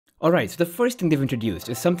Alright, so the first thing they've introduced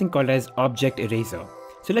is something called as object eraser.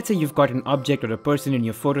 So let's say you've got an object or a person in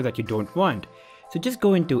your photo that you don't want. So just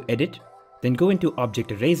go into edit, then go into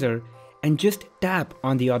object eraser and just tap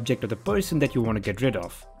on the object or the person that you want to get rid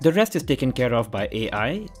of. The rest is taken care of by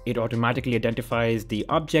AI. It automatically identifies the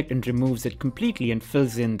object and removes it completely and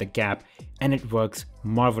fills in the gap, and it works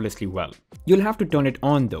marvelously well. You'll have to turn it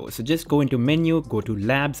on though, so just go into menu, go to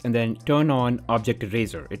labs and then turn on object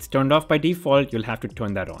eraser. It's turned off by default, you'll have to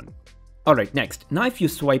turn that on. Alright, next, now if you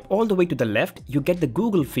swipe all the way to the left, you get the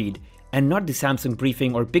Google feed and not the Samsung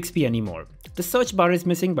briefing or Bixby anymore. The search bar is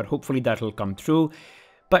missing, but hopefully that'll come through.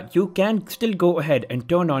 But you can still go ahead and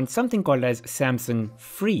turn on something called as Samsung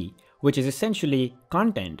Free, which is essentially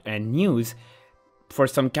content and news for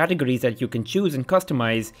some categories that you can choose and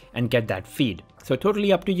customize and get that feed. So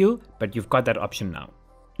totally up to you, but you've got that option now.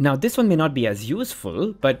 Now this one may not be as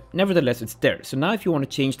useful, but nevertheless it's there. So now if you want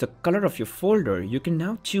to change the color of your folder, you can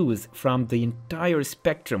now choose from the entire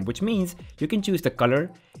spectrum, which means you can choose the color,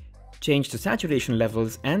 change the saturation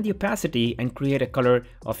levels and the opacity and create a color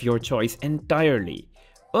of your choice entirely.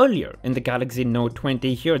 Earlier in the Galaxy Note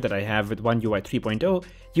 20 here that I have with One UI 3.0,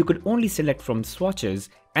 you could only select from swatches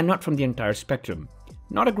and not from the entire spectrum.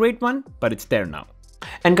 Not a great one, but it's there now.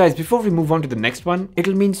 And guys, before we move on to the next one,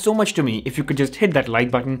 it'll mean so much to me if you could just hit that like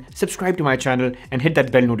button, subscribe to my channel and hit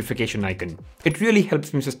that bell notification icon. It really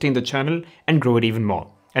helps me sustain the channel and grow it even more.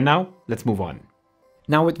 And now, let's move on.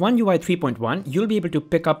 Now with One UI 3.1, you'll be able to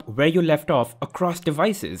pick up where you left off across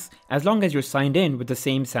devices as long as you're signed in with the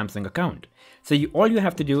same Samsung account. So all you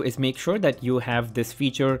have to do is make sure that you have this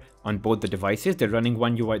feature on both the devices. They're running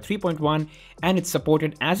One UI 3.1 and it's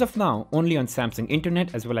supported as of now only on Samsung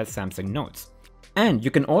Internet as well as Samsung Notes. And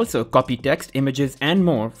you can also copy text, images and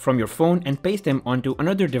more from your phone and paste them onto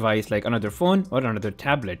another device like another phone or another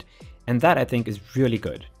tablet. And that I think is really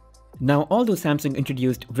good. Now, although Samsung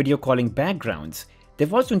introduced video calling backgrounds,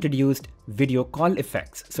 they've also introduced video call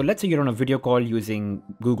effects. So let's say you're on a video call using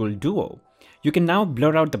Google Duo. You can now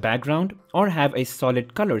blur out the background or have a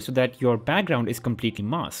solid color so that your background is completely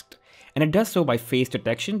masked. And it does so by face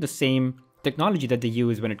detection, the same technology that they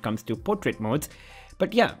use when it comes to portrait modes.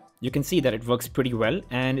 But yeah, you can see that it works pretty well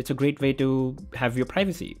and it's a great way to have your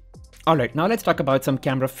privacy. Alright, now let's talk about some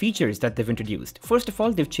camera features that they've introduced. First of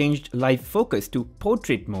all, they've changed live focus to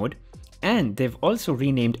portrait mode, and they've also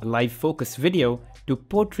renamed live focus video to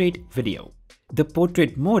portrait video. The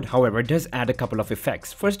portrait mode, however, does add a couple of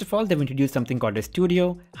effects. First of all, they've introduced something called a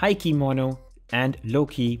studio, high key mono, and low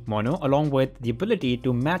key mono, along with the ability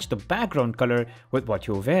to match the background color with what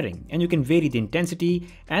you're wearing. And you can vary the intensity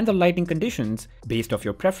and the lighting conditions based off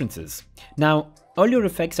your preferences. Now, earlier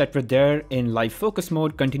effects that were there in live focus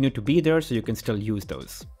mode continue to be there, so you can still use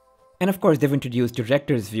those. And of course, they've introduced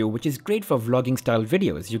director's view, which is great for vlogging style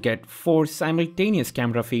videos. You get 4 simultaneous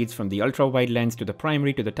camera feeds from the ultra wide lens to the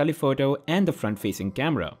primary to the telephoto and the front facing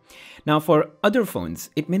camera. Now for other phones,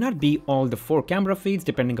 it may not be all the 4 camera feeds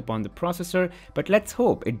depending upon the processor, but let's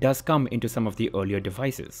hope it does come into some of the earlier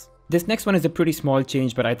devices. This next one is a pretty small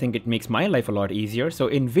change, but I think it makes my life a lot easier. So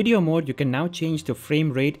in video mode, you can now change the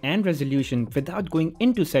frame rate and resolution without going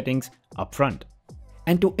into settings up front.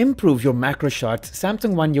 And to improve your macro shots,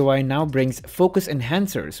 Samsung One UI now brings focus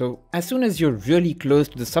enhancer. So as soon as you're really close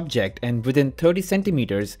to the subject and within 30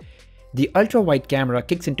 centimeters, the ultra wide camera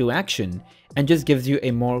kicks into action and just gives you a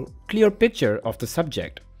more clear picture of the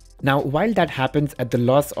subject. Now, while that happens at the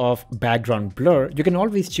loss of background blur, you can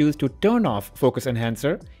always choose to turn off focus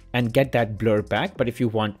enhancer and get that blur back. But if you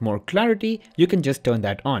want more clarity, you can just turn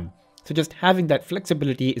that on. So just having that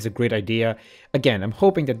flexibility is a great idea. Again, I'm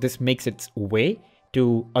hoping that this makes its way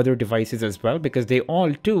to other devices as well, because they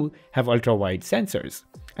all too have ultra wide sensors.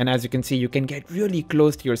 And as you can see, you can get really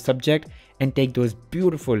close to your subject and take those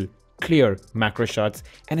beautiful clear macro shots,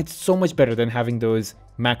 and it's so much better than having those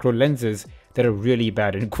macro lenses that are really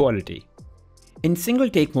bad in quality. In single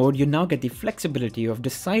take mode, you now get the flexibility of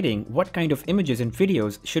deciding what kind of images and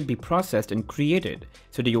videos should be processed and created.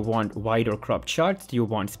 So do you want wide or cropped shots? Do you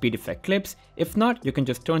want speed effect clips? If not, you can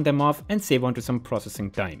just turn them off and save onto some processing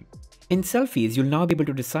time. In selfies, you'll now be able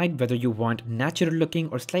to decide whether you want natural looking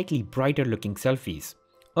or slightly brighter looking selfies.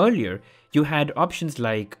 Earlier, you had options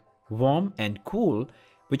like warm and cool,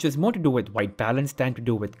 which was more to do with white balance than to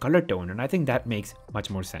do with color tone, and I think that makes much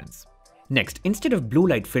more sense. Next, instead of blue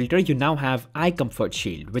light filter, you now have eye comfort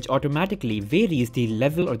shield, which automatically varies the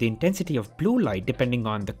level or the intensity of blue light depending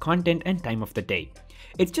on the content and time of the day.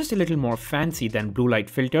 It's just a little more fancy than blue light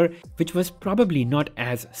filter, which was probably not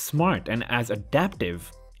as smart and as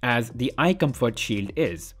adaptive as the eye comfort shield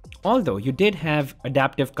is. Although you did have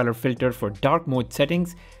adaptive color filter for dark mode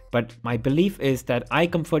settings, but my belief is that eye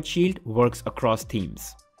comfort shield works across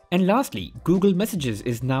themes. And lastly, Google Messages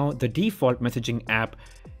is now the default messaging app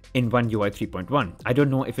in One UI 3.1. I don't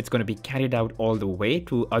know if it's going to be carried out all the way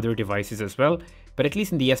to other devices as well, but at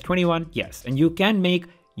least in the S21, yes. And you can make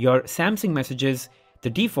your Samsung Messages the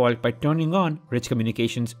default by turning on Rich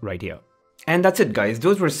Communications right here. And that's it, guys.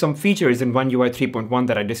 Those were some features in One UI 3.1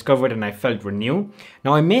 that I discovered and I felt were new.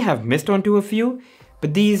 Now, I may have missed onto a few,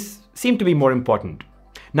 but these seem to be more important.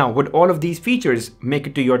 Now, would all of these features make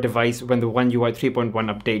it to your device when the One UI 3.1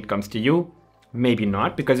 update comes to you? Maybe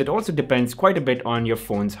not, because it also depends quite a bit on your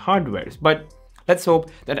phone's hardware. But let's hope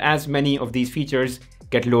that as many of these features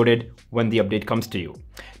get loaded when the update comes to you.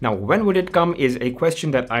 Now, when would it come is a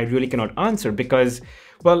question that I really cannot answer because,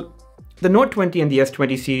 well, the Note 20 and the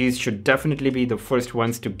S20 series should definitely be the first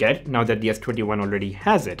ones to get now that the S21 already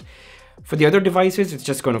has it. For the other devices, it's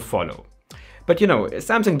just going to follow. But you know,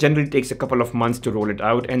 Samsung generally takes a couple of months to roll it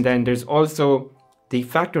out, and then there's also the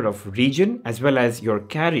factor of region as well as your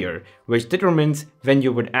carrier, which determines when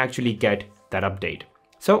you would actually get that update.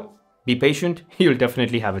 So be patient, you'll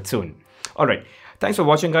definitely have it soon. All right, thanks for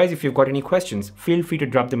watching, guys. If you've got any questions, feel free to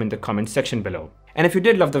drop them in the comment section below. And if you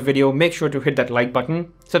did love the video, make sure to hit that like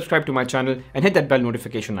button, subscribe to my channel, and hit that bell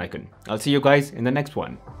notification icon. I'll see you guys in the next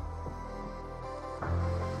one.